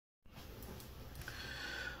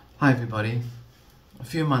Hi everybody. A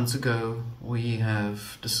few months ago we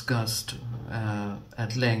have discussed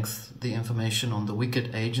at length the information on the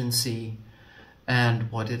wicked agency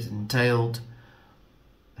and what it entailed,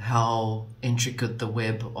 how intricate the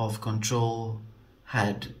web of control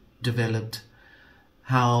had developed,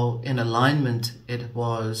 how in alignment it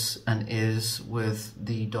was and is with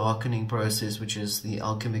the darkening process, which is the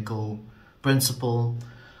alchemical principle.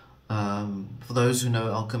 For those who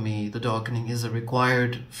know alchemy, the darkening is a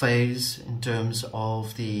required phase in terms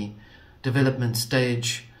of the development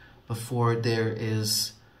stage before there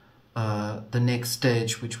is the next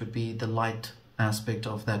stage, which would be the light aspect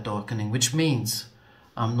of that darkening, which means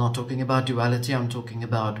I'm not talking about duality, I'm talking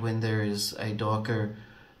about when there is a darker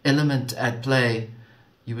element at play,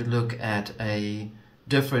 you would look at a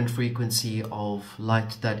different frequency of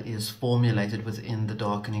light that is formulated within the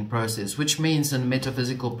darkening process, which means in a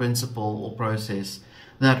metaphysical principle or process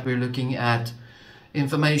that we're looking at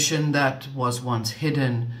information that was once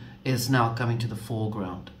hidden is now coming to the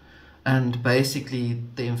foreground. And basically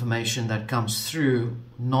the information that comes through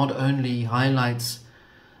not only highlights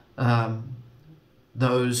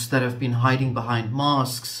those that have been hiding behind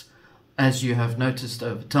masks, as you have noticed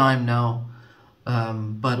over time now,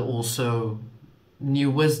 but also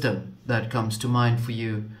new wisdom that comes to mind for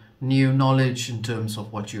you, new knowledge in terms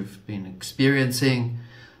of what you've been experiencing,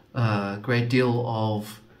 a great deal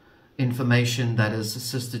of information that has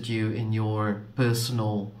assisted you in your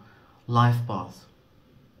personal life path.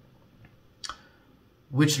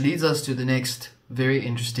 Which leads us to the next very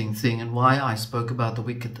interesting thing, and why I spoke about the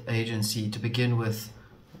wicked agency to begin with,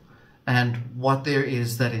 and what there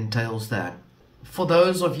is that entails that. For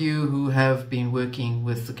those of you who have been working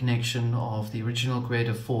with the connection of the original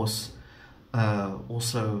creative force,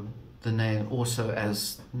 also the name also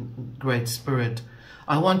as Great Spirit,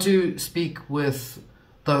 I want to speak with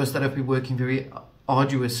those that have been working very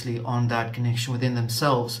arduously on that connection within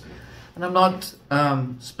themselves. And I'm not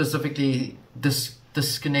specifically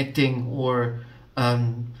disconnecting or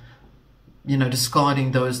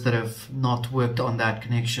discarding those that have not worked on that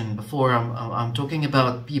connection before. I'm talking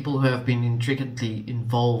about people who have been intricately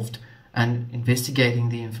involved and investigating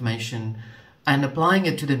the information and applying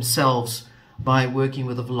it to themselves by working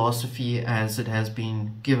with the philosophy as it has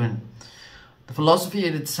been given. The philosophy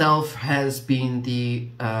in itself has been the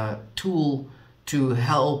tool to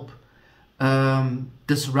help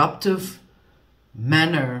disruptive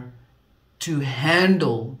manner to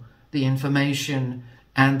handle the information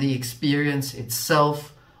and the experience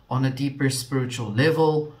itself on a deeper spiritual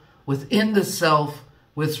level within the self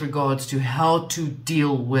with regards to how to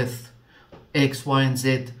deal with X, Y, and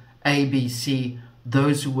Z, A, B, C,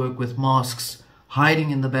 those who work with masks,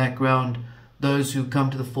 hiding in the background, those who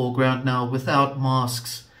come to the foreground now without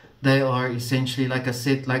masks. They are essentially, like I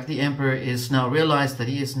said, like the Emperor is now realized that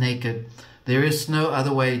he is naked. There is no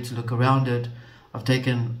other way to look around it. I've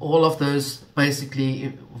taken all of those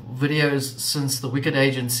basically videos since the Wicked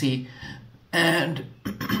Agency, and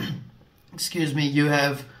excuse me, you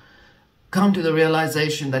have come to the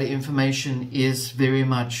realization that the information is very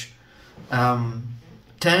much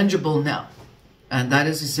tangible now, and that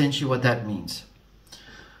is essentially what that means.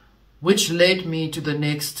 Which led me to the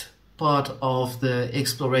next part of the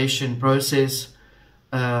exploration process,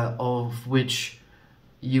 of which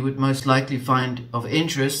you would most likely find of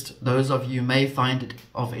interest. Those of you may find it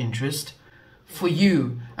of interest. For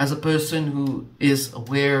you, as a person who is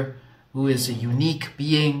aware, who is a unique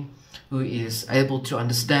being, who is able to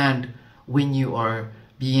understand when you are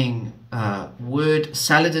being word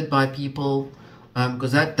saladed by people,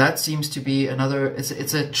 because that seems to be another,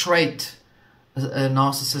 it's a trait, a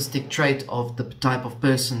narcissistic trait of the type of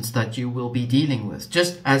persons that you will be dealing with,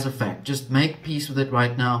 just as a fact. Just make peace with it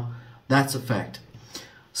right now. That's a fact.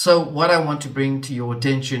 So what I want to bring to your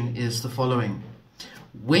attention is the following.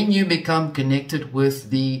 When you become connected with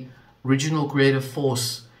the original creative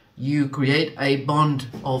force, you create a bond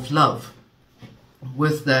of love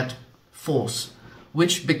with that force,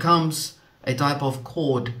 which becomes a type of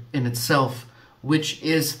cord in itself, which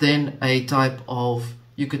is then a type of,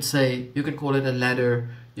 you could call it a ladder,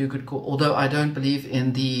 although I don't believe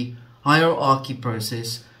in the hierarchy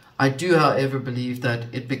process, I do, however, believe that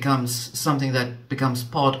it becomes something that becomes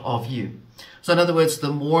part of you. So in other words,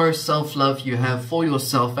 the more self-love you have for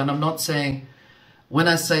yourself, and I'm not saying, when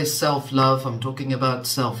I say self-love, I'm talking about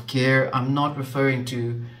self-care. I'm not referring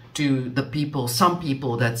to the people, some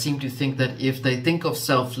people that seem to think that if they think of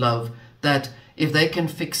self-love, that if they can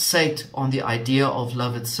fixate on the idea of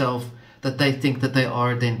love itself, that they think that they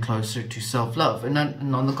are then closer to self-love. And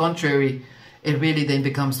on the contrary, it really then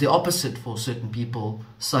becomes the opposite for certain people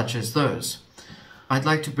such as those. I'd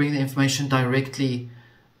like to bring the information directly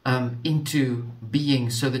into being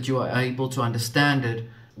so that you are able to understand it.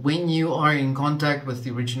 When you are in contact with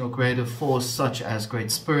the original creative force, such as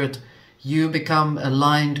Great Spirit, you become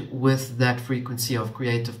aligned with that frequency of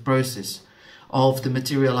creative process, of the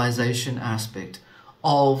materialization aspect,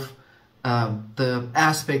 of the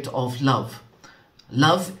aspect of love.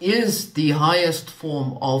 Love is the highest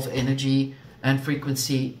form of energy and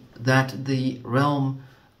frequency that the realm,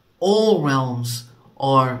 all realms,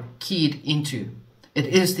 are keyed into. It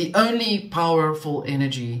is the only powerful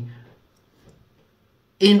energy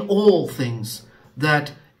in all things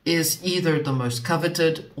that is either the most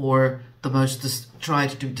coveted or the most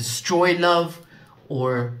tried to destroy love,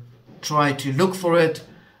 or try to look for it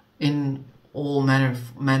in all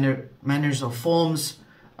manners of forms,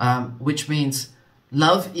 which means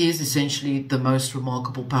love is essentially the most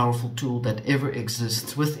remarkable, powerful tool that ever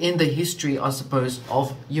exists within the history, I suppose,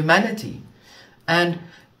 of humanity. And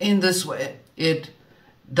in this way, it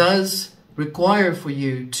does require for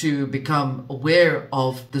you to become aware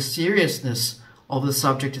of the seriousness of the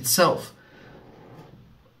subject itself.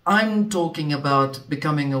 I'm talking about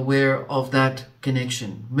becoming aware of that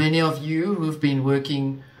connection. Many of you who've been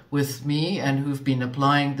working with me and who've been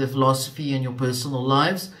applying the philosophy in your personal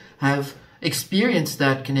lives have experienced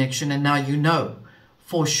that connection, and now you know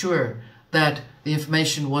for sure that the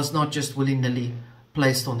information was not just willy-nilly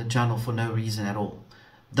placed on the channel for no reason at all.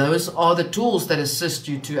 Those are the tools that assist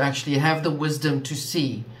you to actually have the wisdom to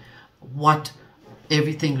see what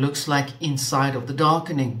everything looks like inside of the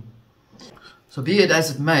darkening. So be it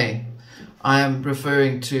as it may, I am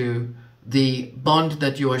referring to the bond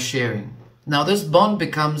that you are sharing. Now this bond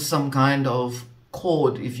becomes some kind of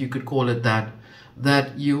cord, if you could call it that,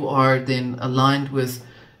 that you are then aligned with.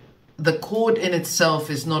 The cord in itself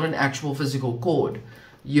is not an actual physical cord.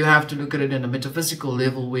 You have to look at it in a metaphysical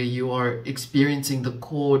level, where you are experiencing the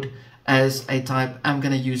cord as a type, I'm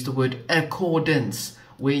going to use the word accordance,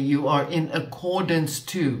 where you are in accordance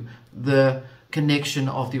to the connection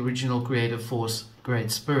of the original creative force,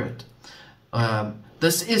 Great Spirit.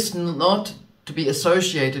 This is not to be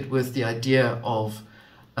associated with the idea of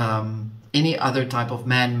any other type of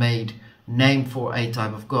man-made name for a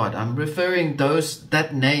type of God. I'm referring that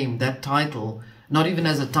name, that title, not even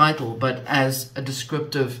as a title, but as a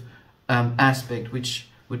descriptive aspect, which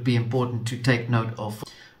would be important to take note of.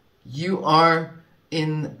 You are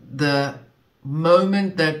in the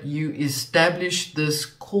moment that you establish this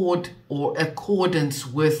chord or accordance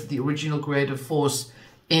with the original creative force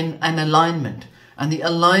in an alignment. And the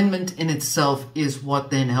alignment in itself is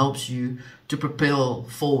what then helps you to propel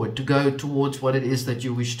forward, to go towards what it is that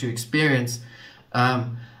you wish to experience.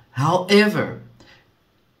 However,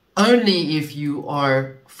 only if you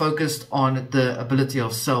are focused on the ability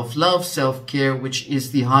of self-love, self-care, which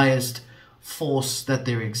is the highest force that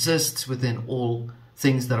there exists within all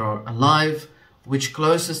things that are alive, which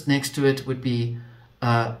closest next to it would be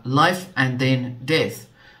life and then death.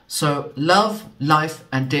 So love, life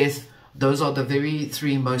and death, those are the very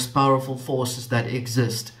three most powerful forces that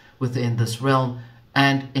exist within this realm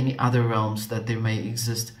and any other realms that there may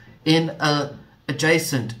exist in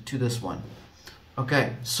adjacent to this one.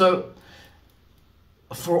 Okay, so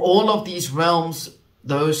for all of these realms,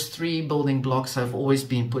 those three building blocks have always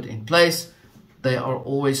been put in place. They are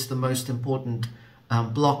always the most important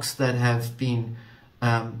blocks that have been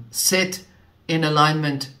set in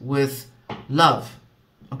alignment with love.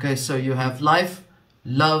 Okay, so you have life,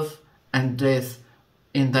 love, and death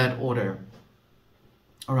in that order.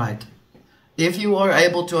 All right. If you are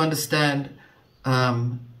able to understand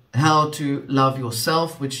how to love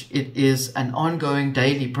yourself, which it is an ongoing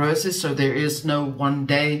daily process, so there is no one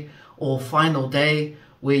day or final day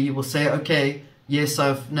where you will say, okay, yes,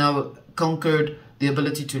 I've now conquered the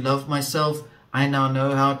ability to love myself. I now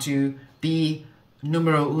know how to be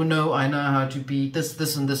numero uno. I know how to be this,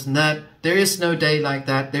 this, and this, and that. There is no day like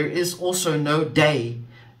that. There is also no day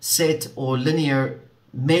set or linear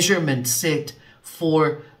measurement set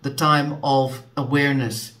for the time of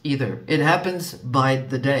awareness either. It happens by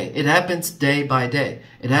the day. It happens day by day.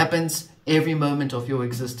 It happens every moment of your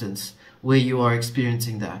existence where you are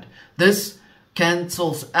experiencing that. This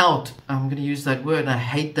cancels out, I'm going to use that word, I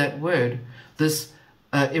hate that word. This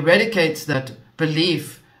eradicates that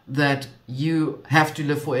belief that you have to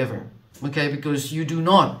live forever. Okay, because you do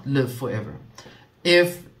not live forever.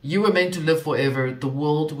 If you were meant to live forever, the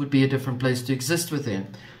world would be a different place to exist within.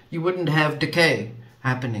 You wouldn't have decay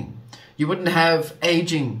happening. You wouldn't have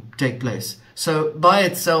aging take place. So by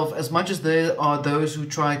itself, as much as there are those who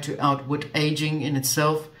try to outwit aging in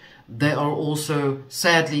itself, they are also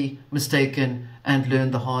sadly mistaken and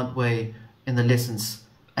learn the hard way in the lessons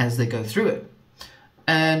as they go through it.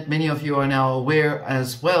 And many of you are now aware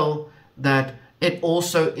as well that it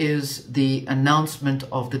also is the announcement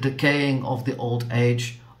of the decaying of the old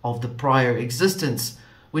age of the prior existence,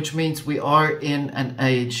 which means we are in an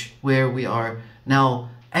age where we are now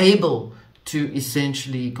able to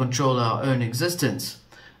essentially control our own existence.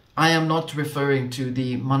 I am not referring to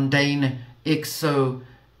the mundane,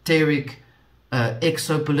 exoteric,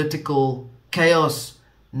 exopolitical chaos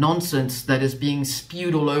nonsense that is being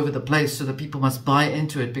spewed all over the place so that people must buy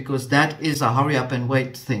into it, because that is a hurry up and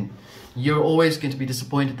wait thing. You're always going to be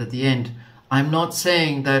disappointed at the end. I'm not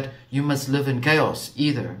saying that you must live in chaos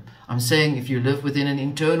either. I'm saying if you live within an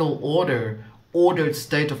internal ordered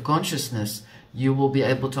state of consciousness, you will be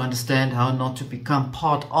able to understand how not to become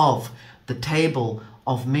part of the table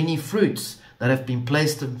of many fruits that have been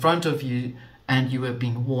placed in front of you and you have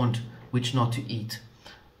been warned which not to eat.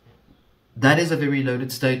 That is a very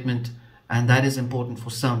loaded statement, and that is important for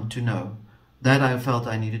some to know. That I felt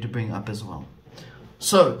I needed to bring up as well.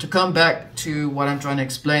 So to come back to what I'm trying to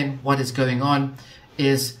explain, what is going on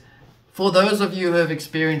is, for those of you who have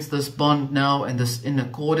experienced this bond now and this in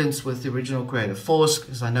accordance with the original creative force,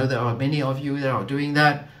 because I know there are many of you that are doing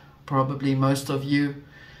that, probably most of you,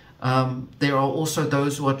 there are also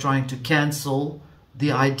those who are trying to cancel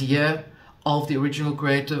the idea of the original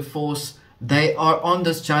creative force. They are on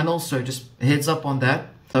this channel, so just heads up on that.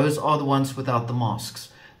 Those are the ones without the masks.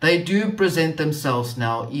 They do present themselves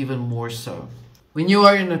now even more so. When you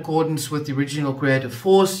are in accordance with the original creative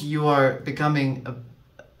force, you are becoming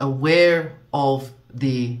aware of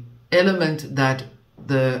the element that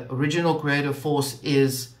the original creative force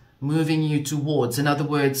is moving you towards. In other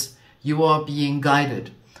words, you are being guided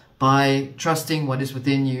by trusting what is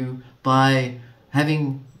within you, by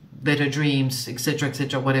having better dreams,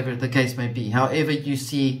 etc., whatever the case may be. However you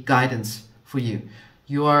see guidance for you,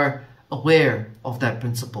 you are aware of that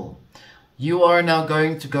principle. You are now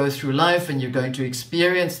going to go through life and you're going to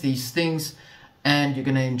experience these things, and you're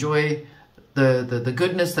going to enjoy the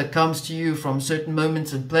goodness that comes to you from certain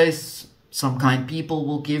moments and place. Some kind people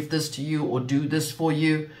will give this to you or do this for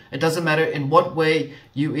you. It doesn't matter in what way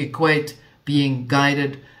you equate being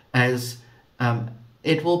guided as,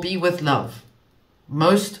 it will be with love.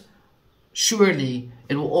 Most surely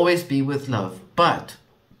it will always be with love. But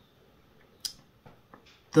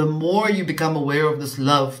the more you become aware of this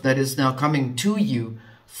love that is now coming to you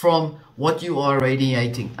from what you are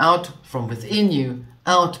radiating out from within you,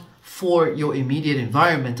 out for your immediate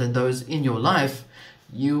environment and those in your life,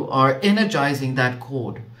 you are energizing that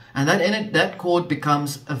cord. And that cord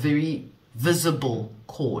becomes a very visible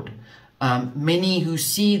cord. Many who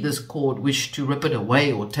see this cord wish to rip it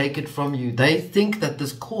away or take it from you. They think that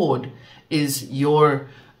this cord is your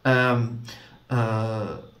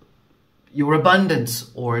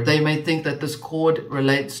abundance, or they may think that this cord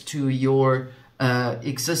relates to your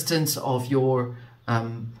existence of your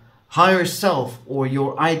higher self or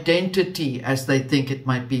your identity, as they think it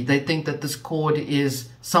might be. They think that this cord is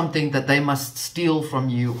something that they must steal from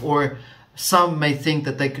you, or some may think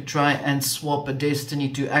that they could try and swap a destiny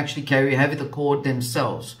to actually have the cord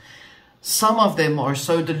themselves. Some of them are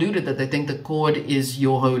so deluded that they think the cord is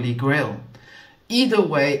your holy grail. Either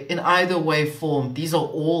way, in either way form, these are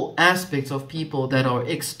all aspects of people that are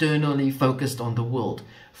externally focused on the world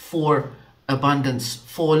for abundance,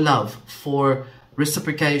 for love, for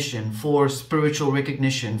reciprocation, for spiritual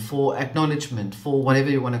recognition, for acknowledgement, for whatever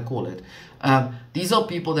you want to call it. These are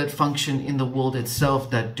people that function in the world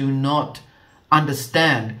itself, that do not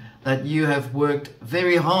understand that you have worked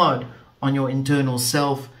very hard on your internal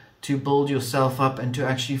self to build yourself up and to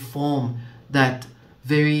actually form that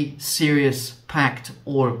very serious pact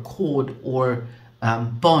or cord or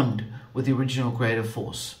bond with the original creative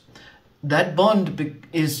force. That bond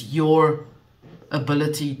is your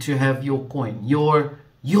ability to have your coin,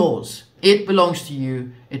 yours. It belongs to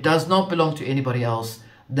you. It does not belong to anybody else.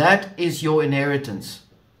 That is your inheritance.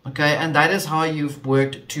 Okay, and that is how you've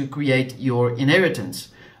worked to create your inheritance.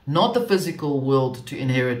 Not the physical world to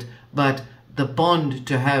inherit, but the bond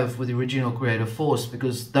to have with the original creative force,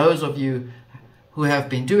 because those of you who have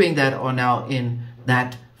been doing that are now in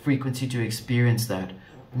that frequency to experience that.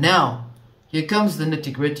 Now, here comes the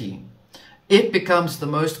nitty-gritty. It becomes the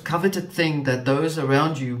most coveted thing that those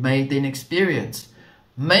around you may then experience,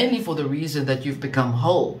 mainly for the reason that you've become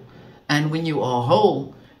whole. And when you are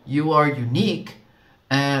whole, you are unique,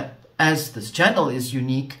 as this channel is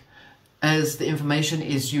unique, as the information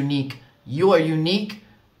is unique. You are unique,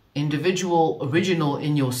 individual, original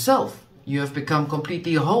in yourself. You have become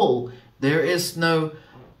completely whole. There is no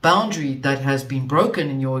boundary that has been broken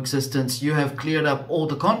in your existence. You have cleared up all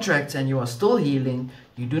the contracts and you are still healing.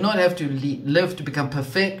 You do not have to live to become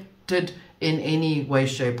perfected in any way,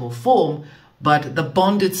 shape, or form, but the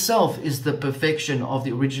bond itself is the perfection of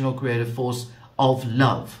the original creative force of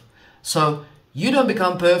love. So you don't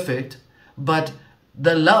become perfect, but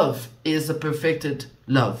the love is a perfected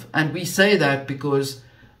love. And we say that because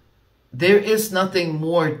there is nothing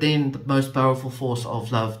more than the most powerful force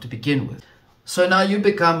of love to begin with. So now you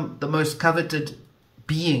become the most coveted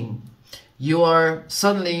being. You are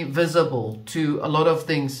suddenly visible to a lot of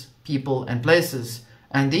things, people, and places.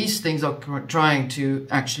 And these things are trying to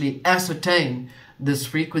actually ascertain this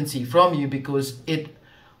frequency from you, because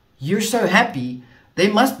you're so happy.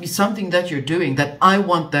 There must be something that you're doing that I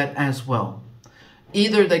want that as well.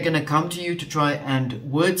 Either they're going to come to you to try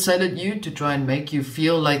and word salad you, to try and make you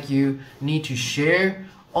feel like you need to share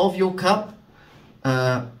of your cup,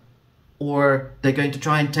 or they're going to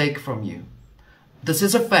try and take from you. This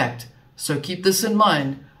is a fact. So keep this in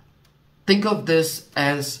mind. Think of this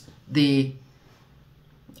as a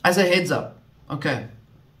heads up. Okay.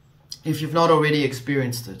 If you've not already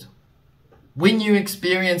experienced it. When you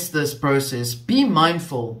experience this process, be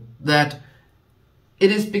mindful that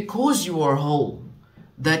it is because you are whole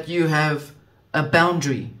that you have a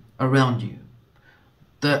boundary around you.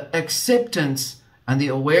 The acceptance and the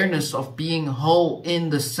awareness of being whole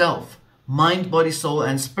in the self, mind, body, soul,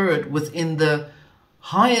 and spirit, within the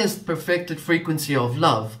highest perfected frequency of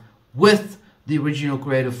love with the original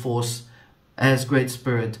creative force as Great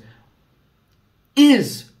Spirit,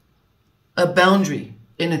 is a boundary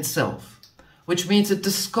in itself, which means it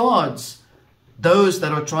discards those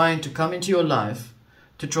that are trying to come into your life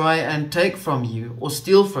to try and take from you or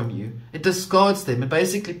steal from you. It discards them. It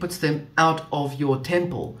basically puts them out of your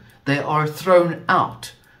temple. They are thrown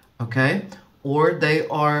out, okay? Or they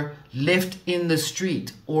are left in the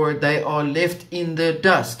street, or they are left in the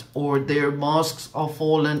dust, or their masks are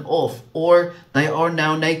fallen off, or they are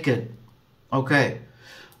now naked, okay?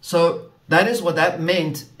 So that is what that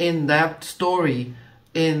meant in that story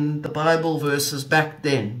in the Bible verses back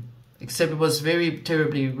then, except it was very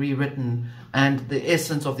terribly rewritten and the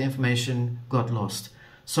essence of the information got lost.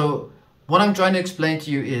 So what I'm trying to explain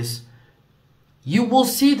to you is, you will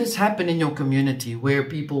see this happen in your community where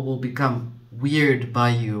people will become weird by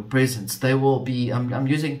your presence. They will be, I'm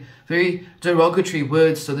using very derogatory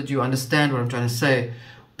words so that you understand what I'm trying to say.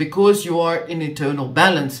 Because you are in eternal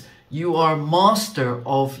balance, you are master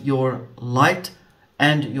of your light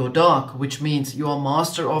and your dark, which means you are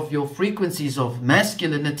master of your frequencies of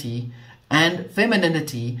masculinity and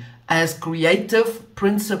femininity as creative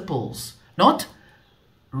principles, not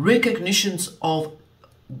recognitions of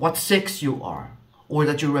what sex you are, or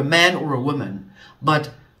that you're a man or a woman,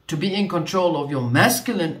 but to be in control of your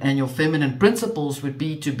masculine and your feminine principles would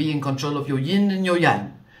be to be in control of your yin and your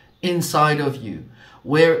yang inside of you,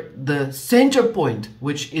 where the center point,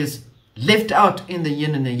 which is left out in the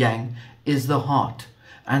yin and the yang, is the heart.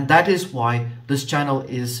 And that is why this channel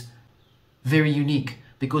is very unique,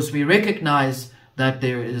 because we recognize that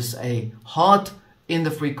there is a heart in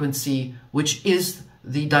the frequency, which is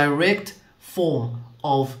the direct form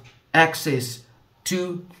of access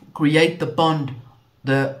to create the bond,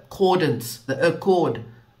 the accordance, the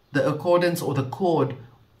accordance or the chord,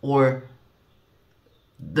 or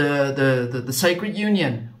the sacred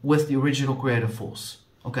union with the original creative force.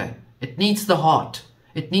 Okay, it needs the heart.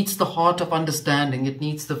 It needs the heart of understanding. It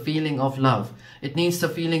needs the feeling of love. It needs the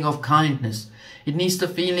feeling of kindness. It needs the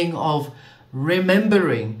feeling of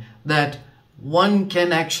remembering that one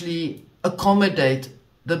can actually accommodate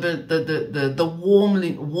the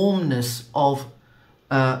warmness of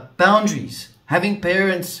boundaries. Having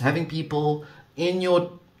parents, having people in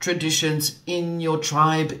your traditions, in your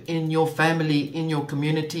tribe, in your family, in your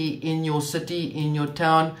community, in your city, in your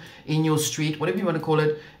town, in your street, whatever you want to call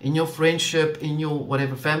it, in your friendship, in your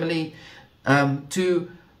whatever family, to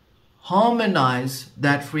harmonize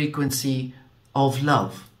that frequency of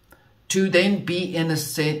love, to then be in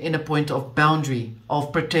a point of boundary,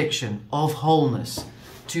 of protection, of wholeness,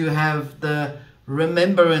 to have the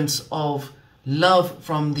remembrance of love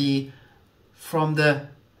from the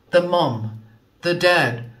mom, the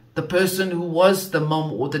dad, the person who was the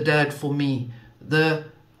mom or the dad for me, the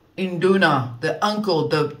induna, the uncle,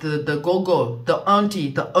 the gogo, the auntie,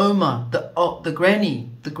 the oma, the granny,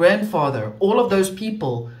 the grandfather, all of those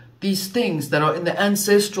people, these things that are in the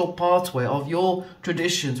ancestral pathway of your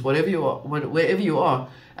traditions, wherever you are,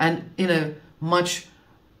 and in a much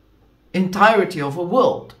entirety of a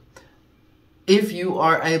world. If you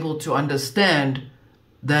are able to understand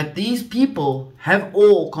that these people have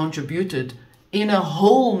all contributed in a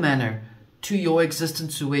whole manner to your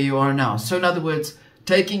existence to where you are now. So in other words,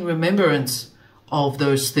 taking remembrance of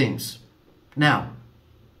those things. Now,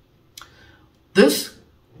 this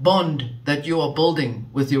bond that you are building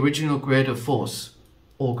with the original creative force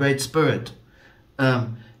or Great Spirit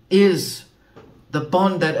is the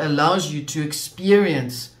bond that allows you to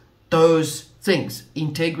experience those things: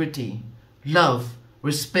 integrity, love,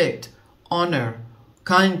 respect, honor,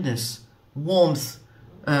 kindness, warmth,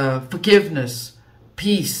 forgiveness,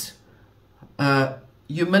 peace,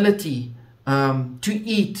 humility, to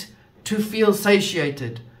eat, to feel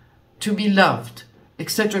satiated, to be loved,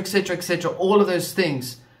 etc., etc., etc. All of those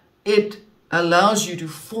things. It allows you to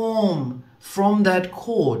form from that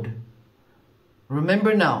cord.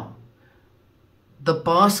 Remember now, the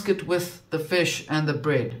basket with the fish and the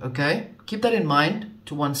bread, okay? Keep that in mind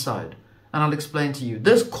to one side, and I'll explain to you.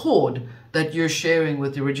 This cord that you're sharing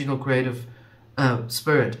with the original creative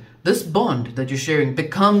spirit, this bond that you're sharing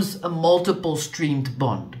becomes a multiple streamed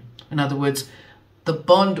bond. In other words, the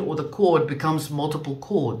bond or the cord becomes multiple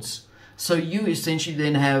chords. So you essentially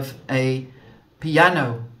then have a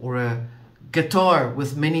piano or a guitar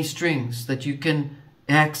with many strings that you can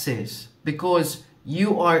access, because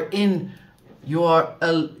you are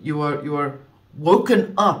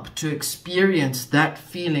woken up to experience that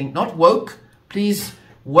feeling. Not woke, please.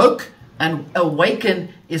 Woke and awaken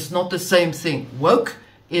is not the same thing. Woke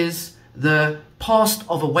is the past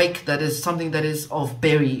of awake, that is something that is of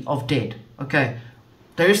dead. Okay,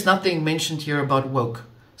 there is nothing mentioned here about woke.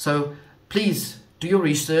 So please do your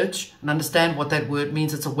research and understand what that word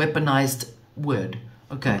means. It's a weaponized word.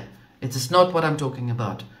 Okay, it is not what I'm talking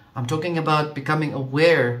about. I'm talking about becoming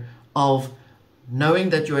aware of knowing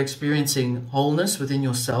that you're experiencing wholeness within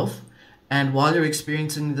yourself. And while you're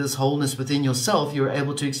experiencing this wholeness within yourself, you're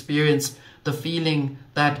able to experience the feeling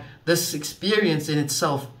that this experience in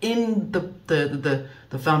itself, in the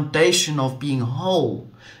foundation of being whole,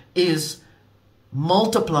 is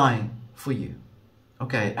multiplying for you.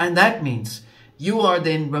 Okay, and that means you are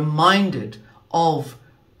then reminded of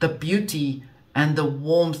the beauty and the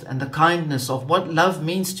warmth and the kindness of what love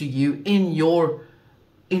means to you in your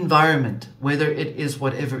environment, whether it is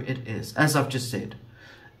whatever it is, as I've just said.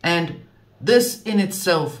 And this in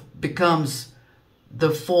itself becomes the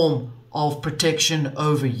form of protection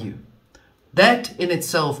over you. That in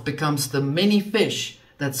itself becomes the many fish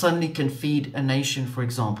that suddenly can feed a nation, for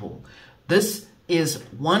example. This is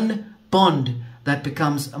one bond that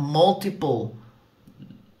becomes a multiple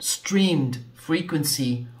streamed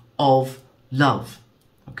frequency of love.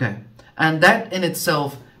 Okay, and that in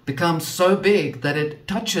itself becomes so big that it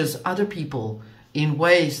touches other people in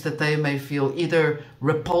ways that they may feel either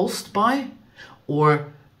repulsed by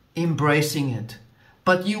or embracing it.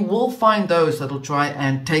 But you will find those that will try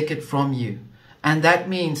and take it from you. And that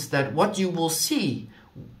means that what you will see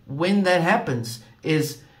when that happens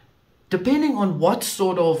is, depending on what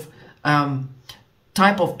sort of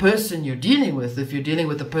type of person you're dealing with, if you're dealing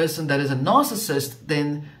with a person that is a narcissist,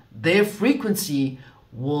 then their frequency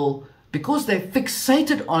will, because they're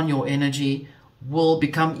fixated on your energy, will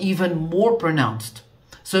become even more pronounced.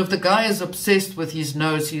 So if the guy is obsessed with his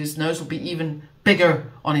nose will be even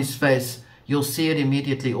bigger on his face. You'll see it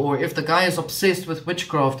immediately. Or if the guy is obsessed with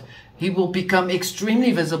witchcraft, he will become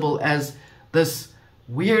extremely visible as this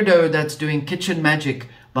weirdo that's doing kitchen magic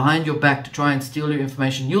behind your back to try and steal your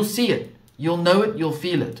information. You'll see it. You'll know it. You'll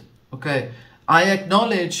feel it. Okay. I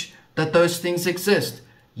acknowledge that those things exist.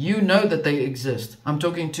 You know that they exist. I'm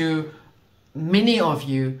talking to many of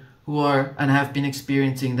you who are and have been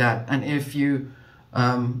experiencing that, and if you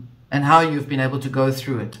and how you've been able to go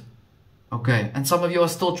through it. Okay, and some of you are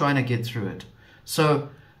still trying to get through it. So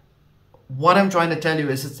what I'm trying to tell you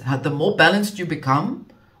is, the more balanced you become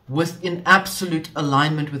in absolute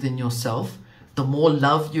alignment within yourself, the more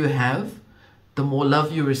love you have, the more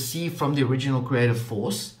love you receive from the original creative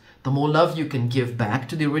force, the more love you can give back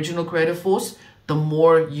to the original creative force, the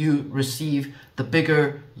more you receive, the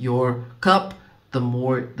bigger your cup, the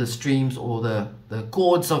more the streams or the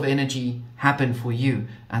cords of energy happen for you.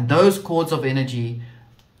 And those cords of energy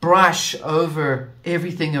brush over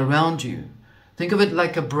everything around you. Think of it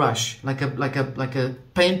like a brush, like a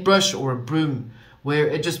paintbrush or a broom, where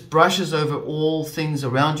it just brushes over all things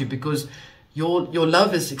around you, because your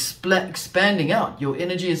love is expanding out, your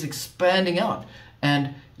energy is expanding out,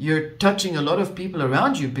 and you're touching a lot of people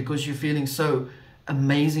around you because you're feeling so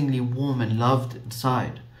amazingly warm and loved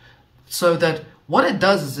inside. So that what it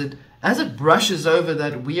does is, as it brushes over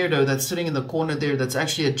that weirdo that's sitting in the corner there, that's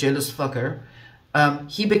actually a jealous fucker,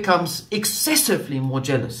 he becomes excessively more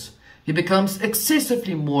jealous. He becomes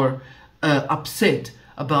excessively more upset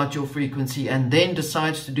about your frequency, and then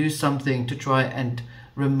decides to do something to try and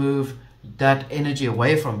remove that energy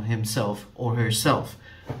away from himself or herself.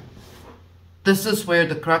 This is where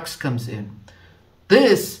the crux comes in.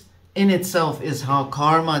 This in itself is how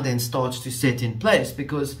karma then starts to set in place,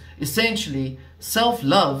 because essentially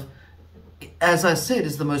self-love, as I said,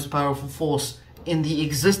 is the most powerful force in the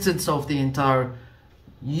existence of the entire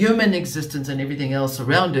human existence and everything else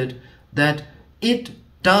around it, that it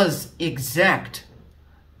does exact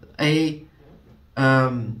a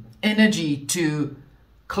energy to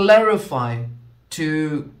clarify,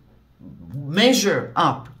 to measure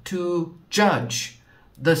up, to judge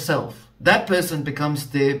the self. That person becomes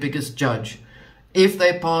their biggest judge. If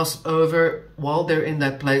they pass over while they're in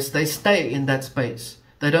that place, they stay in that space.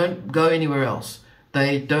 They don't go anywhere else.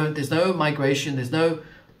 There's no migration, there's no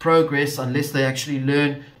progress unless they actually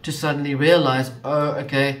learn to suddenly realize, oh,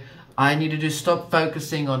 okay, I needed to stop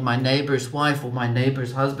focusing on my neighbor's wife or my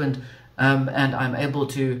neighbor's husband, and I'm able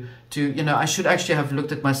to, I should actually have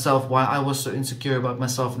looked at myself, why I was so insecure about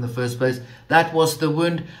myself in the first place. That was the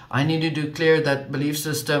wound. I needed to clear that belief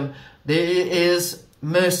system. There is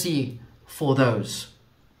mercy for those.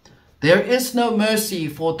 There is no mercy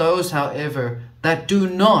for those, however, that do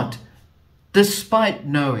not, despite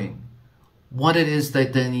knowing what it is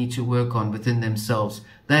that they need to work on within themselves,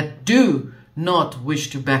 that do not wish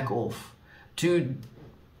to back off, to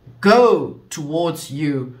go towards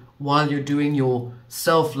you while you're doing your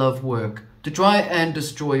self-love work, to try and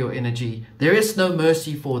destroy your energy. There is no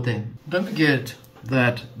mercy for them. Don't forget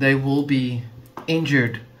that they will be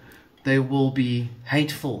injured, they will be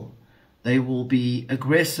hateful, they will be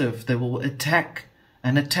aggressive, they will attack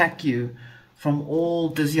you from all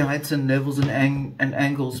dizzy heights and levels and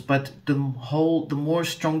angles. But the more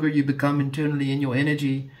stronger you become internally in your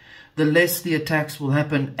energy, the less the attacks will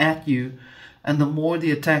happen at you, and the more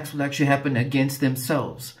the attacks will actually happen against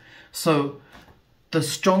themselves. So the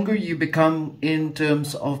stronger you become in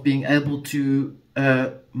terms of being able to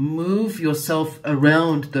move yourself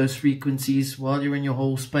around those frequencies while you're in your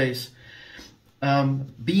whole space,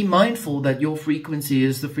 be mindful that your frequency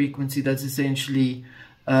is the frequency that's essentially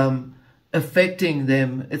affecting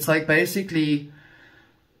them. It's like basically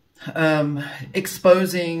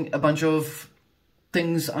exposing a bunch of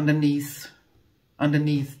things underneath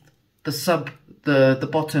the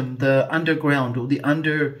bottom, the underground, or the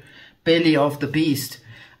underbelly of the beast.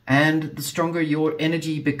 And the stronger your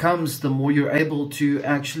energy becomes, the more you're able to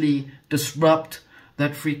actually disrupt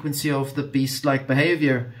that frequency of the beast-like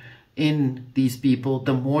behavior in these people,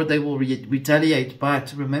 the more they will retaliate.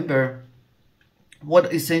 But remember,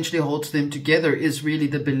 what essentially holds them together is really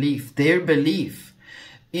the belief, their belief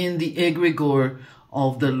in the egregore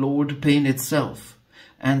of the Lord Pain itself.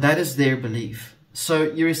 And that is their belief. So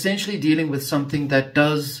you're essentially dealing with something that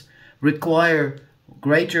does require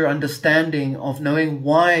greater understanding of knowing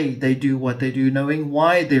why they do what they do, knowing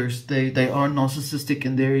why they are narcissistic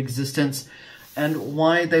in their existence, and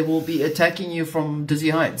why they will be attacking you from dizzy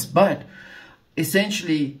heights. But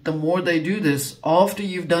essentially, the more they do this, after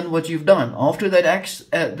you've done what you've done, after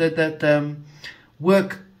that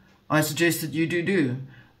work I suggested you do,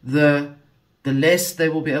 the less they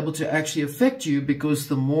will be able to actually affect you, because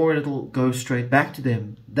the more it'll go straight back to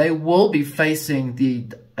them. They will be facing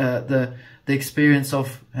the experience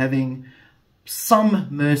of having some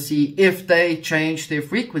mercy if they change their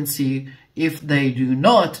frequency. If they do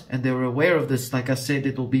not, and they're aware of this, like I said,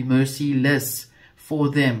 it'll be merciless for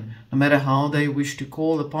them. No matter how they wish to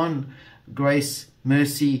call upon grace,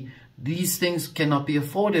 mercy, these things cannot be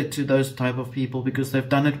afforded to those type of people, because they've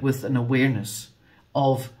done it with an awareness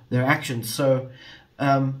of their actions. So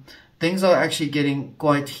things are actually getting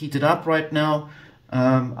quite heated up right now.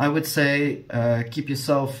 I would say keep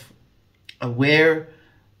yourself aware,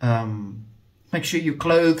 make sure you're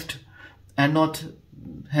clothed, and not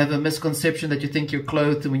have a misconception that you think you're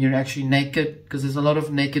clothed when you're actually naked, because there's a lot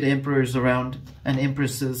of naked emperors around, and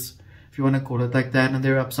empresses, if you want to call it like that, and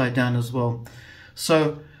they're upside down as well.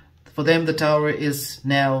 So for them, the tower is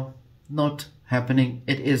now not happening.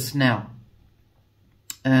 It is now.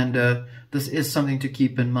 And this is something to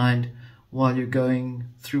keep in mind while you're going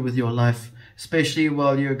through with your life, especially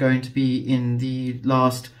while you're going to be in the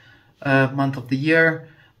last month of the year,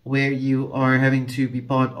 where you are having to be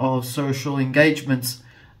part of social engagements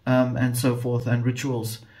and so forth, and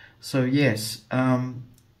rituals. So yes,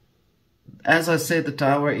 as I said, the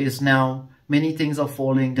tower is now, many things are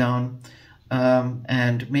falling down,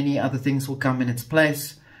 and many other things will come in its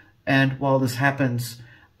place. And while this happens,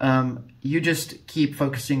 you just keep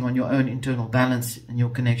focusing on your own internal balance and your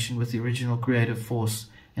connection with the original creative force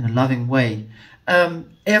in a loving way.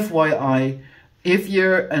 FYI, if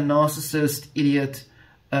you're a narcissist idiot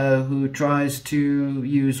who tries to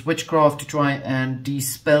use witchcraft to try and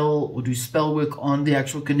dispel or do spell work on the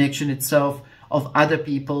actual connection itself of other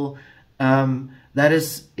people, that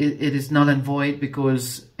is, it is null and void,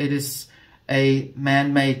 because it is a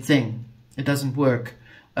man-made thing. It doesn't work.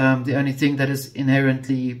 The only thing that is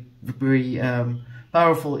inherently very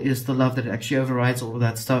powerful is the love that actually overrides all of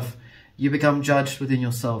that stuff. You become judged within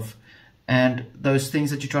yourself, and those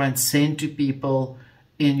things that you try and send to people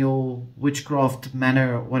in your witchcraft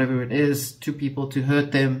manner, or whatever it is, to people to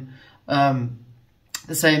hurt them,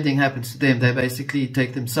 the same thing happens to them. They basically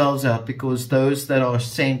take themselves out, because those that are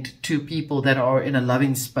sent to people that are in a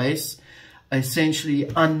loving space essentially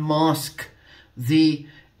unmask the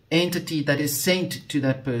entity that is sent to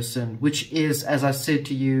that person, which is, as I said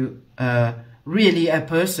to you, really a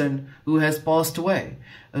person who has passed away,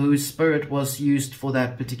 whose spirit was used for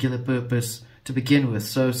that particular purpose to begin with.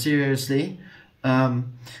 So seriously,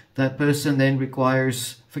 that person then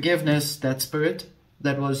requires forgiveness, that spirit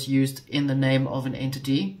that was used in the name of an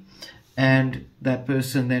entity, and that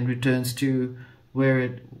person then returns to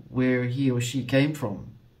where he or she came from.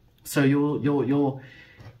 So your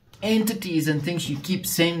entities and things you keep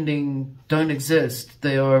sending don't exist.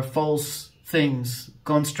 They are false things,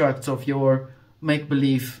 constructs of your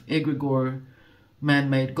make-believe egregore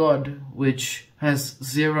man-made God, which has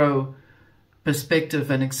zero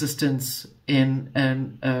perspective and existence in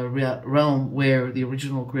a realm where the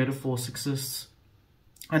original creative force exists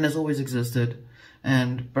and has always existed.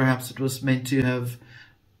 And perhaps it was meant to have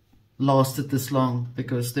lasted this long,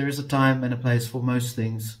 because there is a time and a place for most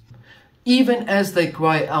things. Even as they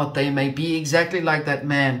cry out, they may be exactly like that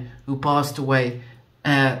man who passed away,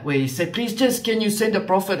 where he said, please just, can you send a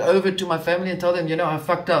prophet over to my family and tell them, you know, I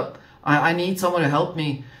fucked up. I need someone to help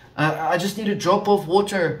me. I just need a drop of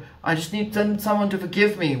water. I just need someone to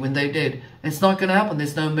forgive me. When they did, it's not going to happen.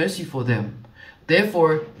 There's no mercy for them.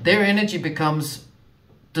 Therefore, their energy becomes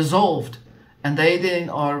dissolved, and they then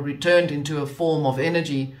are returned into a form of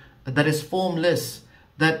energy that is formless,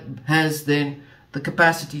 that has then the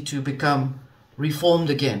capacity to become reformed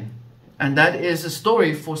again. And that is a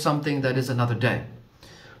story for something that is another day.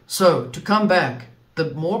 So to come back,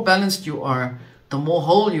 the more balanced you are, the more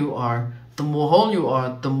whole you are. The more whole you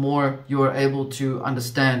are, the more you are able to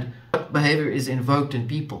understand what behavior is invoked in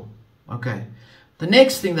people. Okay. The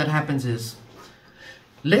next thing that happens is,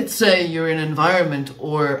 let's say you're in an environment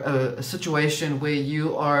or a situation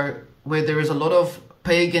where there is a lot of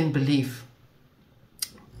pagan belief.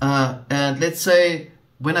 And let's say,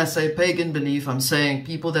 when I say pagan belief, I'm saying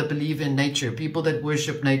people that believe in nature, people that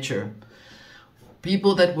worship nature,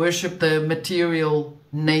 people that worship the material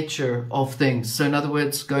nature of things. So in other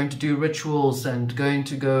words, going to do rituals and going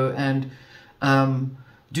to go and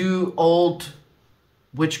do old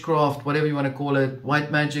witchcraft, whatever you want to call it,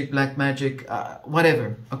 white magic, black magic,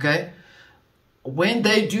 whatever, okay? When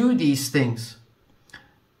they do these things,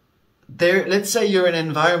 let's say you're in an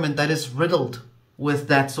environment that is riddled with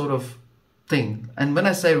that sort of thing. And when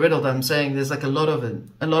I say riddled, I'm saying there's like a lot of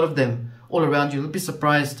them all around you. You'll be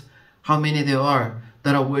surprised how many there are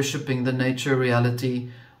that are worshipping the nature reality,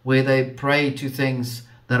 where they pray to things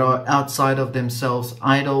that are outside of themselves,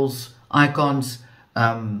 idols, icons,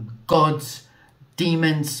 gods,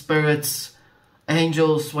 demons, spirits,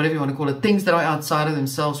 angels, whatever you want to call it, things that are outside of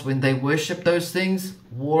themselves. When they worship those things,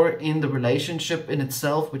 war in the relationship in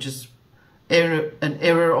itself, which is an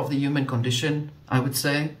error of the human condition, I would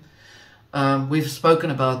say. We've spoken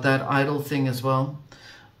about that idol thing as well.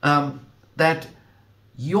 That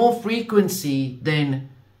your frequency then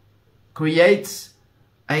creates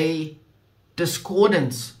a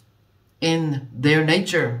discordance in their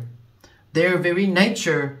nature. Their very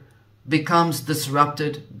nature becomes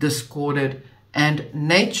disrupted, discorded, and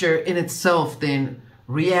nature in itself then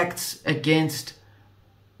reacts against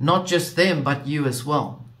not just them, but you as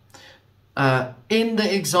well. In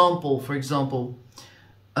the example, for example,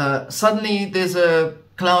 suddenly there's a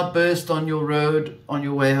cloud burst on your road on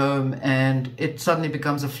your way home, and it suddenly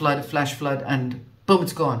becomes a flash flood, and boom,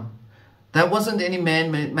 it's gone. That wasn't any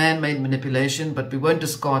man-made manipulation, but we won't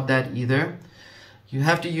discard that either. You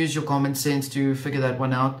have to use your common sense to figure that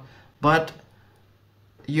one out. But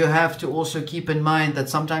you have to also keep in mind that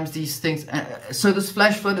sometimes these things, so this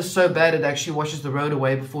flash flood is so bad it actually washes the road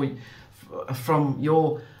away from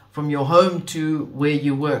your home to where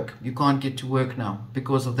you work. You can't get to work now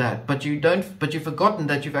because of that. But you've forgotten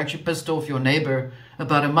that you've actually pissed off your neighbor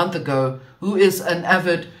about a month ago, who is an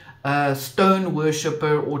avid stone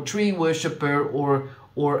worshipper or tree worshipper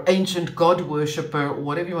or ancient god worshipper, or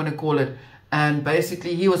whatever you want to call it. And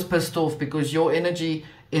basically he was pissed off because your energy,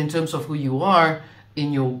 in terms of who you are,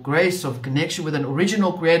 in your grace of connection with an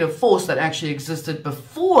original creative force that actually existed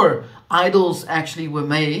before idols actually were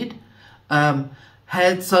made,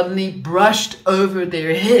 had suddenly brushed over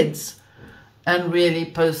their heads and really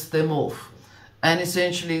piss them off. And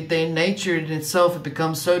essentially their nature in itself had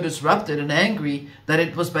become so disrupted and angry that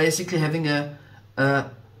it was basically having a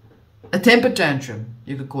temper tantrum.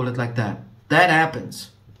 You could call it like that. That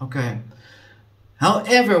happens. Okay.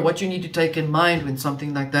 However, what you need to take in mind when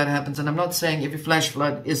something like that happens, and I'm not saying every flash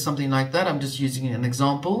flood is something like that, I'm just using an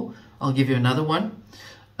example. I'll give you another one.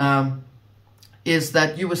 Is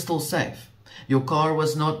that you were still safe. Your car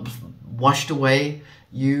was not washed away.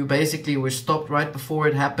 You basically were stopped right before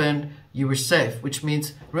it happened. You were safe, which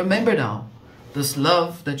means, remember now, this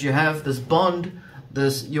love that you have, this bond,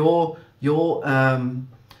 this your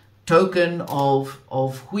token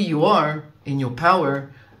of who you are in your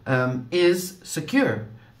power is secure,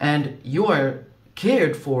 and you are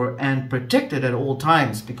cared for and protected at all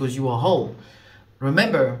times because you are whole.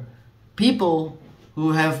 Remember, people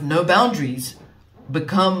who have no boundaries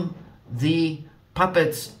become the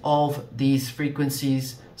puppets of these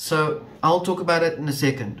frequencies. So I'll talk about it in a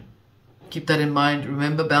second. Keep that in mind.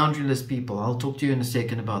 Remember, boundaryless people. I'll talk to you in a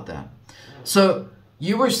second about that. So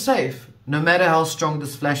you were safe no matter how strong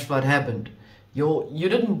this flash flood happened. You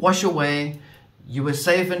didn't wash away. You were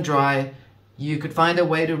safe and dry. You could find a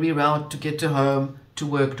way to reroute to get to home, to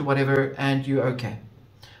work, to whatever, and you're okay.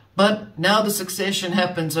 But now the succession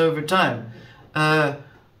happens over time.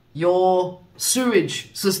 Your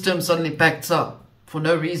sewage system suddenly packs up for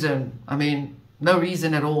no reason. I mean, no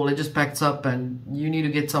reason at all. It just packs up, and you need to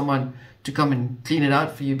get someone to come and clean it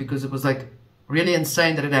out for you because it was like really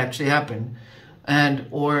insane that it actually happened. And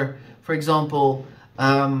or for example,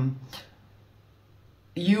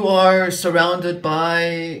 you are surrounded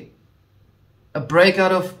by a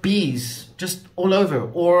breakout of bees just all over,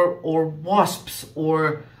 or wasps,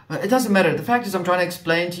 or it doesn't matter. The fact is, I'm trying to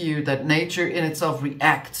explain to you that nature in itself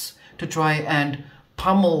reacts to try and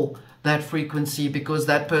pummel that frequency because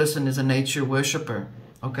that person is a nature worshipper.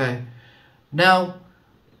 Okay. Now,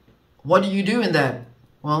 what do you do in that?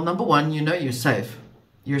 Well, number one, you know you're safe.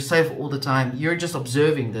 You're safe all the time. You're just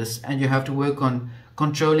observing this, and you have to work on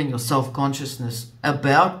controlling your self-consciousness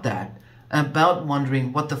about that, about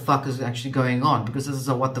wondering what the fuck is actually going on, because this is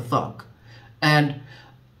a what the fuck. And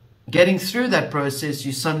getting through that process,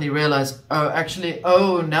 you suddenly realize,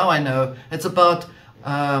 now I know. It's about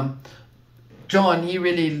John. He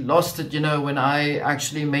really lost it, when I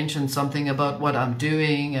actually mentioned something about what I'm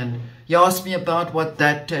doing, and he asked me about what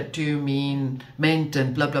that tattoo meant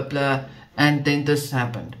and blah, blah, blah. And then this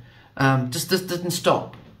happened. This didn't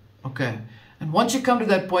stop. Okay. And once you come to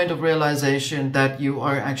that point of realization that you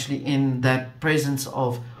are actually in that presence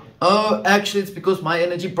of, oh, actually it's because my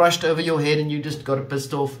energy brushed over your head and you just got a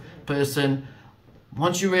pissed off person.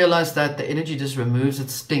 Once you realize that, the energy just removes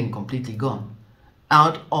its sting, completely gone,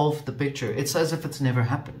 out of the picture. It's as if it's never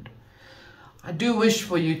happened. I do wish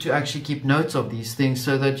for you to actually keep notes of these things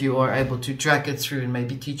so that you are able to track it through and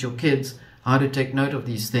maybe teach your kids how to take note of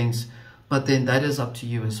these things. But then that is up to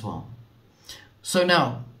you as well. So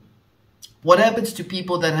now, what happens to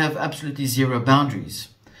people that have absolutely zero boundaries?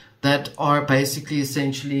 That are basically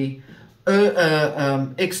essentially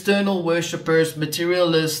external worshippers,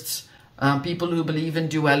 materialists, people who believe in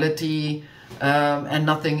duality and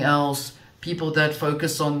nothing else, people that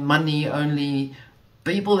focus on money only,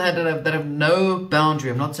 people that have no boundary.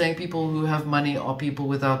 I'm not saying people who have money are people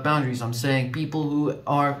without boundaries. I'm saying people who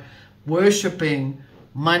are worshipping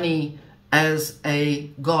money as a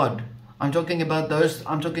god. I'm talking about those.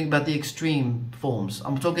 I'm talking about the extreme forms.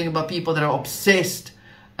 I'm talking about people that are obsessed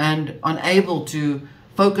and unable to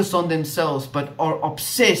focus on themselves, but are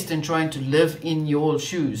obsessed in trying to live in your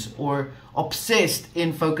shoes, or obsessed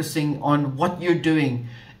in focusing on what you're doing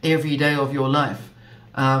every day of your life.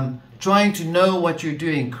 Trying to know what you're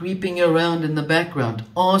doing, creeping around in the background,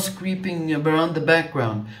 creeping around the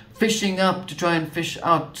background, fishing up to try and fish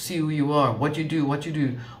out to see who you are, what you do, what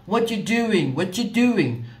you're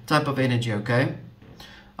doing type of energy, okay?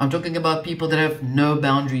 I'm talking about people that have no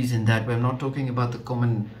boundaries in that way. I'm not talking about the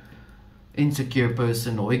common insecure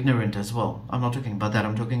person or ignorant as well. I'm not talking about that.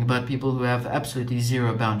 I'm talking about people who have absolutely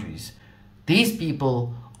zero boundaries. These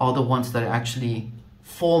people are the ones that actually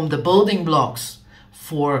form the building blocks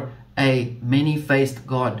for a many-faced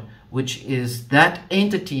God, which is that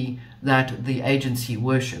entity that the agency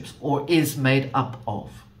worships or is made up of.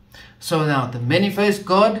 So now the many-faced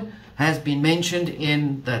God has been mentioned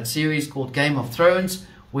in that series called Game of Thrones,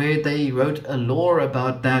 where they wrote a lore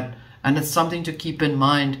about that, and it's something to keep in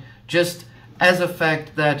mind, just as a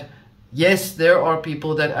fact that yes, there are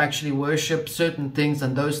people that actually worship certain things,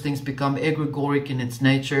 and those things become egregoric in its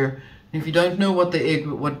nature. If you don't know what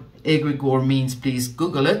egregore means, please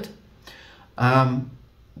Google it.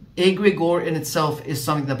 egregore in itself is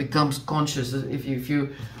something that becomes conscious.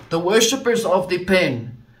 The worshippers of the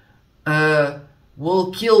pen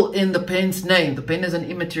will kill in the pen's name. The pen is an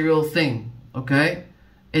immaterial thing, okay?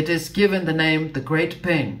 It is given the name the Great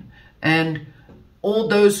Pen, and all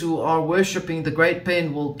those who are worshipping the Great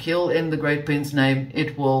Pen will kill in the Great Pen's name.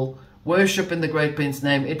 It will worship in the Great Pen's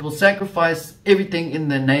name. It will sacrifice everything in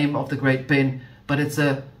the name of the Great Pen, but it's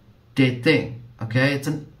a dead thing, okay? It's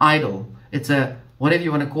an idol. It's a, whatever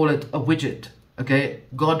you want to call it, a widget, okay?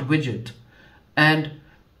 God widget. And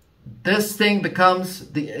this thing becomes,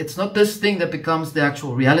 it's not this thing that becomes the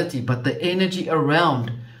actual reality, but the energy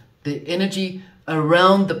around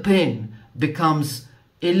the pen becomes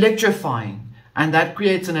electrifying. And that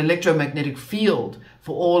creates an electromagnetic field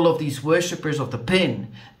for all of these worshippers of the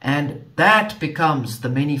pen. And that becomes the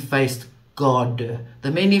many-faced God,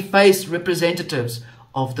 the many-faced representatives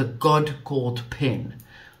of the God called pen.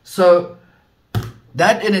 So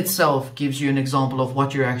that in itself gives you an example of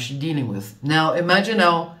what you're actually dealing with. Now imagine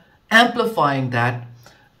now amplifying that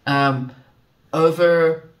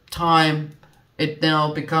over time. It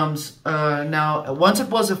now becomes, now once it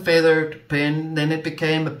was a feathered pen, then it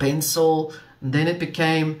became a pencil, and then it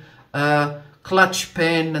became a clutch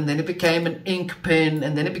pen, and then it became an ink pen,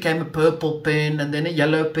 and then it became a purple pen, and then a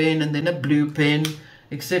yellow pen, and then a blue pen,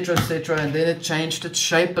 etc., etc. And then it changed its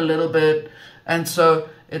shape a little bit, and so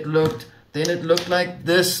it looked like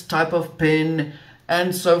this type of pen,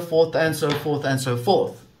 and so forth, and so forth, and so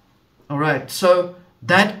forth. All right, so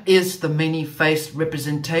that is the many-faced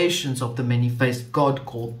representations of the many-faced God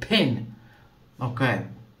called pen. Okay,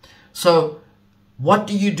 so what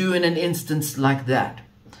do you do in an instance like that?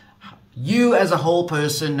 You as a whole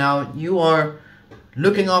person, now you are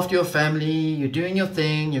looking after your family, you're doing your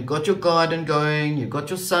thing, you've got your garden going, you've got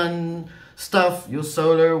your sun stuff, your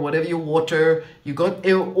solar, whatever, your water, you got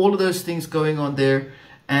all of those things going on there,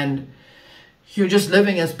 and you're just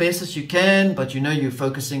living as best as you can, but you know you're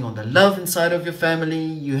focusing on the love inside of your family.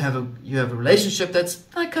 You have a relationship that's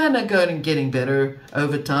kind of getting better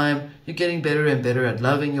over time. You're getting better and better at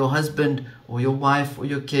loving your husband or your wife or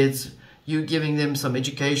your kids. You're giving them some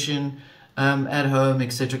education at home,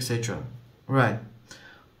 etc., etc. Right.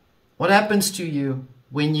 What happens to you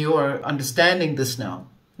when you are understanding this now?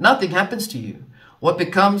 Nothing happens to you. What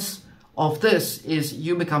becomes of this is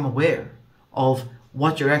you become aware of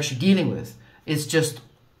what you're actually dealing with. It's just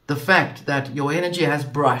the fact that your energy has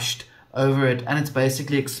brushed over it, and it's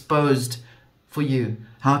basically exposed for you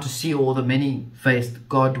how to see all the many-faced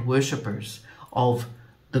God worshippers of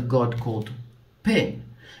the God called pen.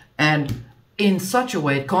 And in such a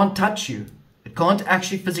way, it can't touch you. It can't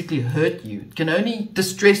actually physically hurt you. It can only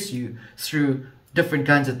distress you through different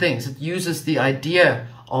kinds of things. It uses the idea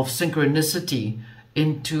of synchronicity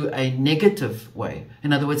into a negative way.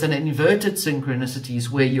 In other words, an inverted synchronicity is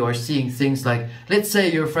where you are seeing things like, let's say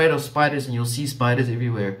you're afraid of spiders and you'll see spiders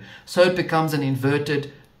everywhere. So it becomes an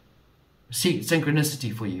inverted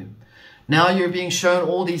synchronicity for you. Now you're being shown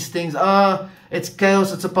all these things. It's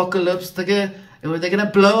chaos, it's apocalypse. They're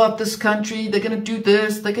gonna blow up this country. They're gonna do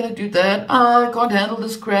this, they're gonna do that. I can't handle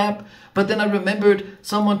this crap. But then I remembered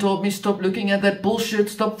someone told me, stop looking at that bullshit,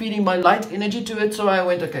 stop feeding my light energy to it. So I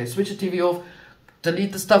went, okay, switch the TV off,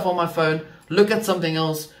 delete the stuff on my phone, look at something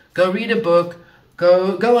else, go read a book,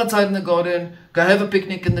 go outside in the garden, go have a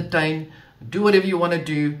picnic in the tuin, do whatever you want to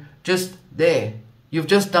do. Just there, you've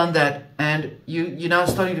just done that, and you're now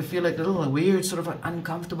starting to feel like a little weird, sort of like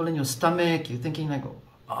uncomfortable in your stomach. You're thinking like,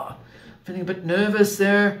 feeling a bit nervous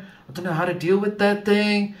there, I don't know how to deal with that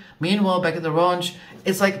thing. Meanwhile, back at the ranch,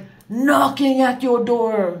 it's like knocking at your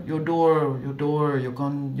door, your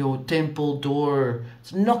temple door.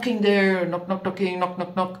 It's knocking there, knock, knock, knocking, knock,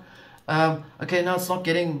 knock, knock. Okay, now it's not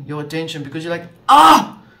getting your attention because you're like,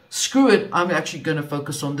 screw it. I'm actually going to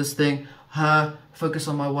focus on this thing. Focus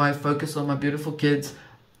on my wife, focus on my beautiful kids,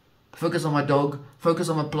 focus on my dog, focus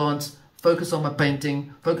on my plants, focus on my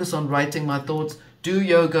painting, focus on writing my thoughts, do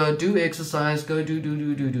yoga, do exercise, go do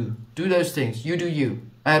those things. You do you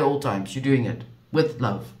at all times. You're doing it with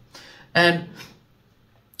love. And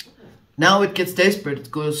now it gets desperate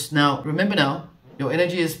because now, remember now, your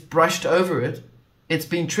energy is brushed over it. It's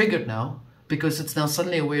been triggered now because it's now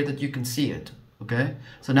suddenly aware that you can see it. Okay?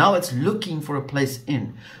 So now it's looking for a place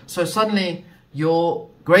in. So suddenly your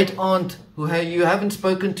great aunt who you haven't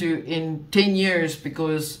spoken to in 10 years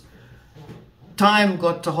because time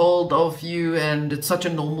got a hold of you and it's such a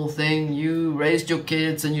normal thing. You raised your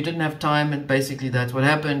kids and you didn't have time, and basically that's what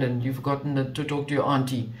happened, and you've forgotten to talk to your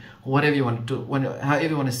auntie or whatever you want to do, however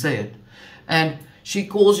you want to say it. And she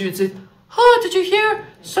calls you and says, did you hear?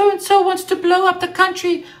 So-and-so wants to blow up the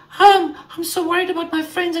country. I'm so worried about my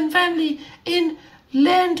friends and family in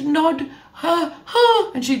land, nod, ha,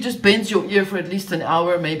 ha. And she just bends your ear for at least an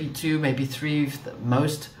hour, maybe 2, maybe 3, at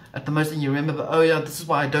the most. And you remember, oh yeah, this is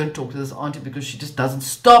why I don't talk to this auntie, because she just doesn't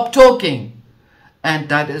stop talking. And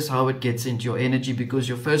that is how it gets into your energy, because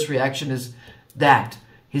your first reaction is that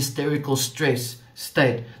hysterical stress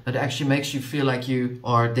state that actually makes you feel like you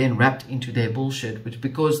are then wrapped into their bullshit, which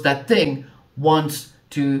because that thing wants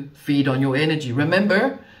to feed on your energy.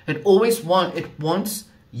 Remember, it wants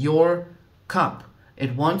your cup.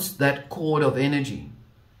 It wants that cord of energy.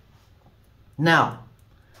 Now,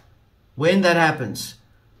 when that happens,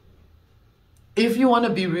 if you want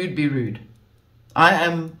to be rude, be rude.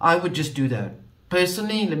 I would just do that.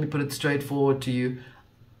 Personally, let me put it straightforward to you.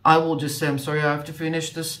 I will just say, I'm sorry, I have to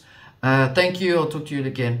finish this. Thank you. I'll talk to you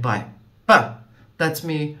again. Bye. But that's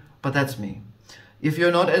me. If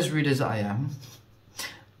you're not as rude as I am,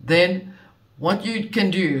 then what you can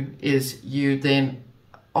do is you then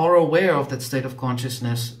are aware of that state of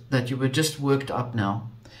consciousness that you were just worked up now,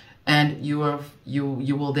 and you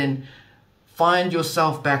will then find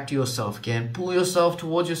yourself back to yourself again. Pull yourself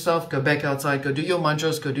towards yourself. Go back outside. Go do your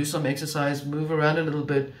mantras. Go do some exercise. Move around a little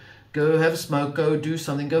bit. Go have a smoke. Go do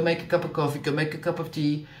something. Go make a cup of coffee. Go make a cup of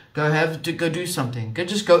tea. Go do something.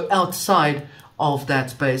 Just go outside of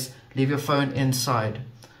that space. Leave your phone inside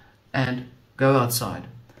and go outside.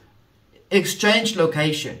 Exchange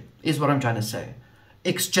location is what I'm trying to say.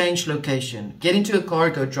 Exchange location. Get into a car.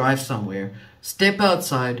 Go drive somewhere. Step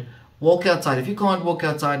outside. Walk outside. If you can't walk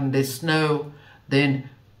outside and there's snow, then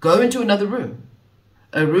go into another room.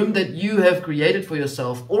 A room that you have created for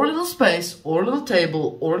yourself, or a little space, or a little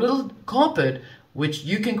table, or a little carpet, which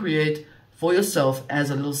you can create for yourself as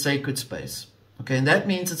a little sacred space. Okay, and that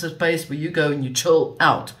means it's a space where you go and you chill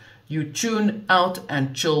out. You tune out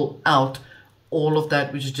and chill out all of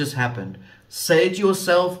that which has just happened. Say it to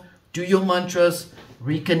yourself, do your mantras,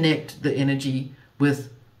 reconnect the energy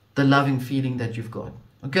with the loving feeling that you've got.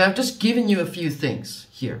 Okay, I've just given you a few things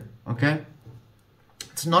here, okay?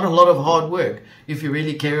 It's not a lot of hard work if you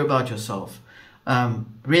really care about yourself.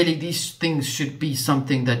 Really, these things should be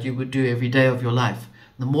something that you would do every day of your life.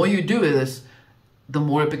 The more you do this, the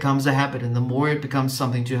more it becomes a habit, and the more it becomes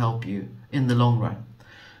something to help you in the long run.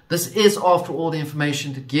 This is, after all, the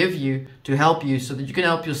information to give you, to help you, so that you can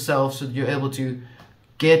help yourself, so that you're able to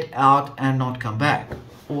get out and not come back,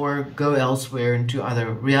 or go elsewhere into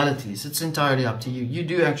other realities. It's entirely up to you. You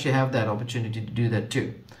do actually have that opportunity to do that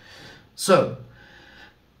too. So,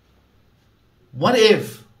 what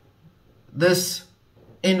if this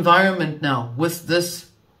environment now, with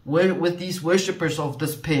these worshippers of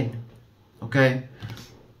this pen, okay?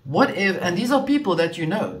 What if, and these are people that you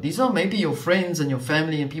know, these are maybe your friends and your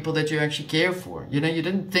family and people that you actually care for. You know, you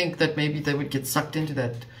didn't think that maybe they would get sucked into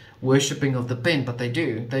that worshipping of the pen, but they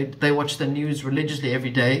do. They watch the news religiously every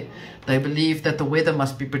day. They believe that the weather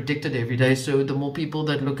must be predicted every day. So the more people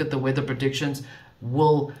that look at the weather predictions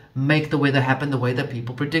will make the weather happen the way that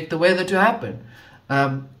people predict the weather to happen.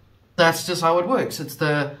 That's just how it works. It's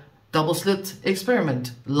the double slit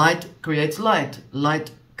experiment. Light creates light.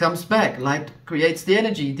 Light comes back. Light creates the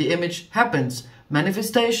energy. The image happens.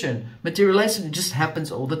 Manifestation, materialization, it just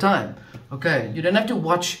happens all the time. Okay, you don't have to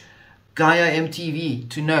watch Gaia MTV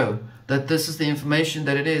to know that this is the information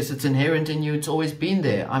that it is. It's inherent in you. It's always been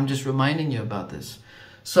there. I'm just reminding you about this.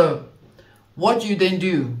 So what you then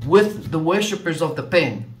do with the worshippers of the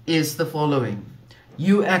pen is the following.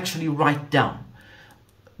 You actually write down,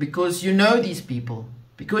 because you know these people,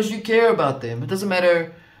 because you care about them. It doesn't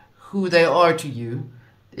matter who they are to you.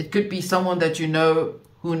 It could be someone that you know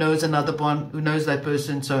who knows another one, who knows that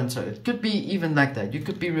person, so and so. It could be even like that. You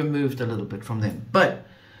could be removed a little bit from them. But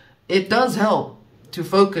it does help to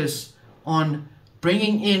focus on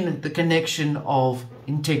bringing in the connection of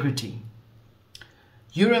integrity.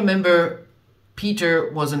 You remember Peter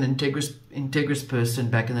was an integrous person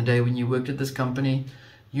back in the day when you worked at this company.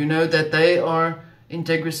 You know that they are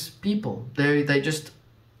integrous people. They just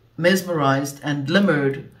mesmerized and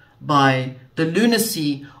glimmered by the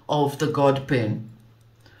lunacy of the God pen.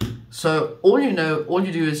 So all you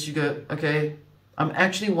do is you go, okay, I'm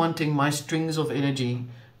actually wanting my strings of energy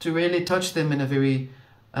to really touch them in a very,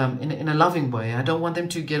 in a loving way. I don't want them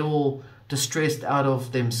to get all distressed out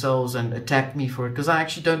of themselves and attack me for it, because I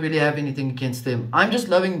actually don't really have anything against them. I'm just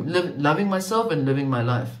loving myself and living my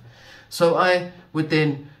life. So I would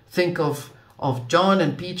then think of John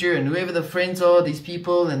and Peter and whoever the friends are, these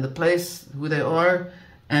people and the place, who they are,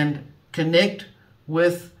 and connect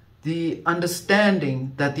with the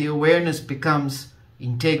understanding that the awareness becomes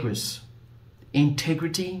integrous.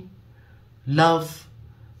 Integrity, love,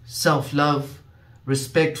 self-love,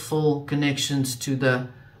 respectful connections to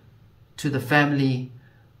the family,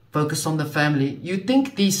 focus on the family. You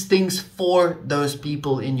think these things for those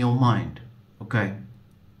people in your mind, okay?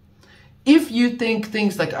 If you think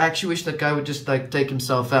things like, I actually wish that guy would just like take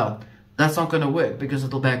himself out, that's not going to work because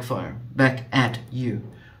it'll backfire back at you.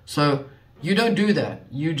 So you don't do that.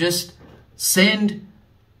 You just send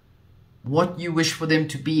what you wish for them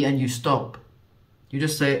to be and you stop. You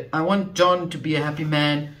just say, I want John to be a happy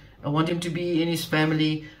man. I want him to be in his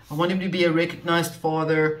family. I want him to be a recognized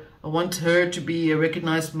father. I want her to be a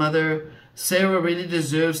recognized mother. Sarah really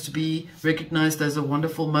deserves to be recognized as a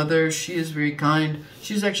wonderful mother. She is very kind.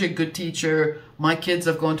 She's actually a good teacher. My kids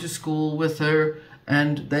have gone to school with her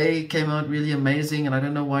and they came out really amazing, and I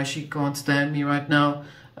don't know why she can't stand me right now.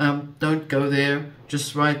 Don't go there.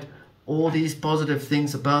 Just write all these positive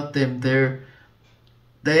things about them.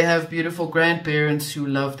 They have beautiful grandparents who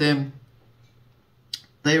love them.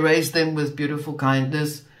 They raise them with beautiful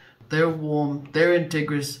kindness. They're warm. They're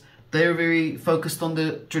integrous. They're very focused on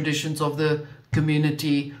the traditions of the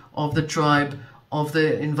community, of the tribe, of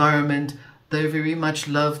the environment. They very much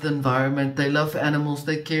love the environment. They love animals.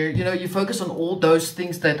 They care. You know, you focus on all those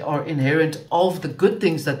things that are inherent of the good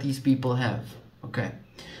things that these people have. Okay.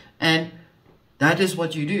 And that is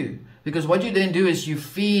what you do. Because what you then do is you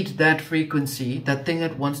feed that frequency, that thing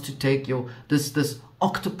that wants to take your, this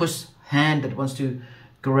octopus hand that wants to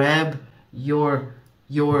grab your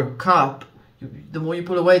cup. The more you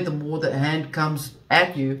pull away, the more the hand comes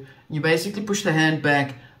at you. You basically push the hand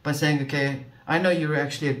back by saying, okay, I know you're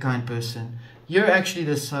actually a kind person. You're actually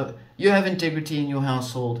this, you have integrity in your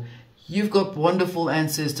household. You've got wonderful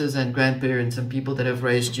ancestors and grandparents and people that have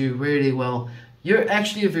raised you really well. You're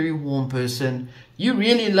actually a very warm person. You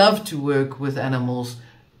really love to work with animals.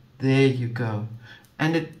 There you go.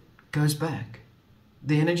 And it goes back.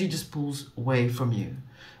 The energy just pulls away from you.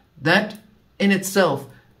 That in itself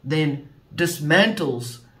then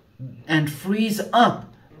dismantles and frees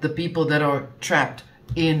up the people that are trapped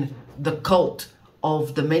in the cult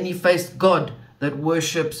of the many-faced God that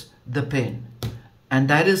worships the pen. And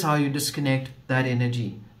that is how you disconnect that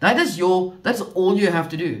energy. That's all you have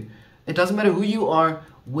to do. It doesn't matter who you are,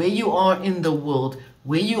 where you are in the world,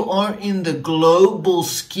 where you are in the global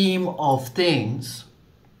scheme of things,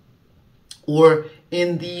 or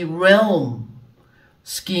in the realm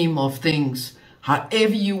scheme of things,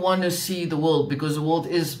 however you want to see the world, because the world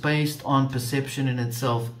is based on perception in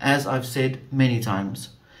itself, as I've said many times.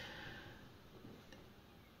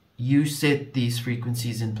 You set these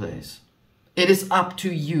frequencies in place. It is up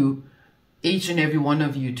to you, each and every one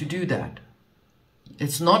of you, to do that.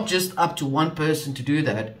 It's not just up to one person to do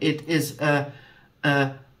that. It is a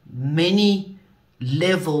many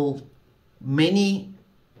level, many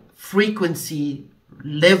frequency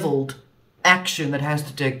leveled action that has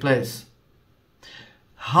to take place.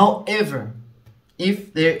 However,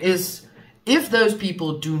 if those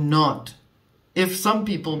people do not, if some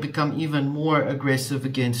people become even more aggressive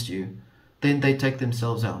against you, then they take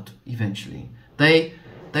themselves out eventually. They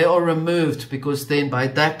are removed, because then by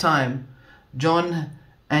that time, John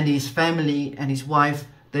and his family and his wife,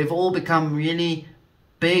 they've all become really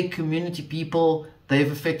big community people.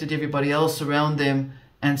 They've affected everybody else around them.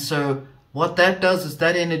 And so what that does is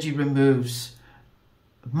that energy removes,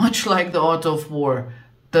 much like the art of war,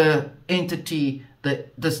 the entity,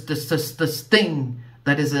 this thing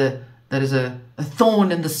that is a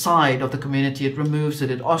thorn in the side of the community. It removes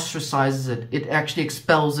it, it ostracizes it, it actually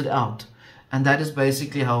expels it out. And that is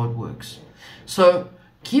basically how it works. So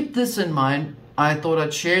keep this in mind. I thought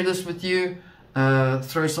I'd share this with you,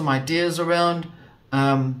 throw some ideas around.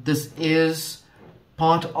 This is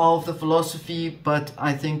part of the philosophy, but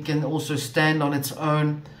I think can also stand on its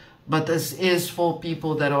own. But this is for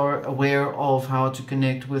people that are aware of how to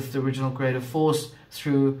connect with the original creative force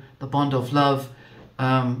through the bond of love.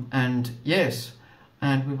 And yes,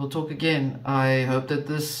 and we will talk again. I hope that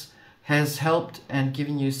this has helped and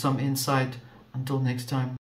given you some insight. Until next time.